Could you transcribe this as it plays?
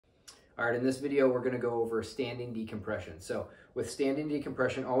All right, in this video, we're gonna go over standing decompression. So with standing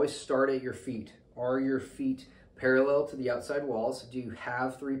decompression, always start at your feet. Are your feet parallel to the outside walls? Do you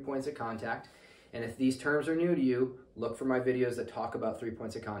have 3 points of contact? And if these terms are new to you, look for my videos that talk about 3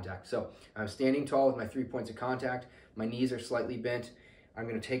 points of contact. So I'm standing tall with my 3 points of contact. My knees are slightly bent. I'm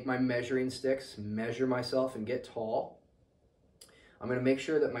gonna take my measuring sticks, measure myself and get tall. I'm gonna make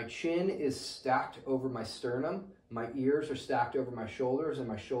sure that my chin is stacked over my sternum, my ears are stacked over my shoulders, and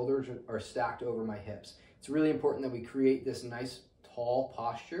my shoulders are stacked over my hips. It's really important that we create this nice tall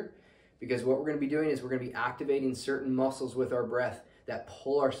posture, because what we're gonna be doing is we're gonna be activating certain muscles with our breath that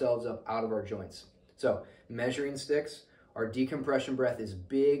pull ourselves up out of our joints. So measuring sticks, our decompression breath is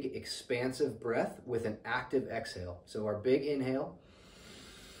big, expansive breath with an active exhale. So our big inhale,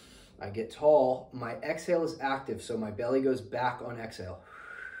 I get tall, my exhale is active, so my belly goes back on exhale.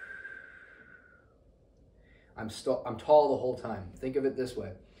 I'm tall the whole time. Think of it this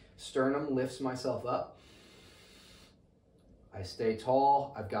way. Sternum lifts myself up. I stay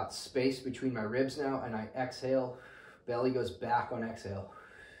tall. I've got space between my ribs now, and I exhale. Belly goes back on exhale.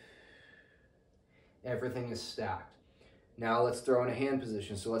 Everything is stacked. Now let's throw in a hand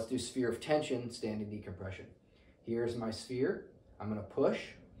position. So let's do sphere of tension, standing decompression. Here's my sphere. I'm gonna push.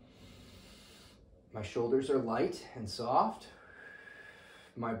 My shoulders are light and soft.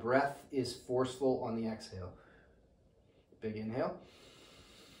 My breath is forceful on the exhale. Big inhale.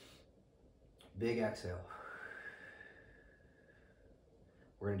 Big exhale.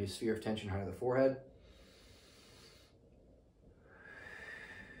 We're gonna do sphere of tension, height of the forehead.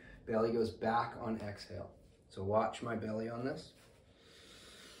 Belly goes back on exhale. So watch my belly on this.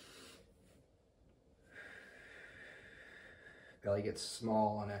 Belly gets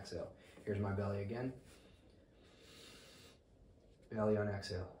small on exhale. Here's my belly again. Belly on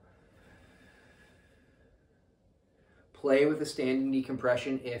exhale. Play with the standing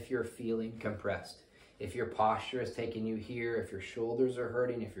decompression if you're feeling compressed. If your posture is taking you here, if your shoulders are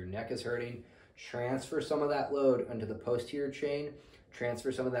hurting, if your neck is hurting, transfer some of that load onto the posterior chain,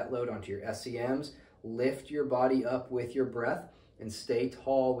 transfer some of that load onto your SCMs, lift your body up with your breath, and stay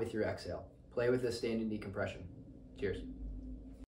tall with your exhale. Play with this standing decompression. Cheers.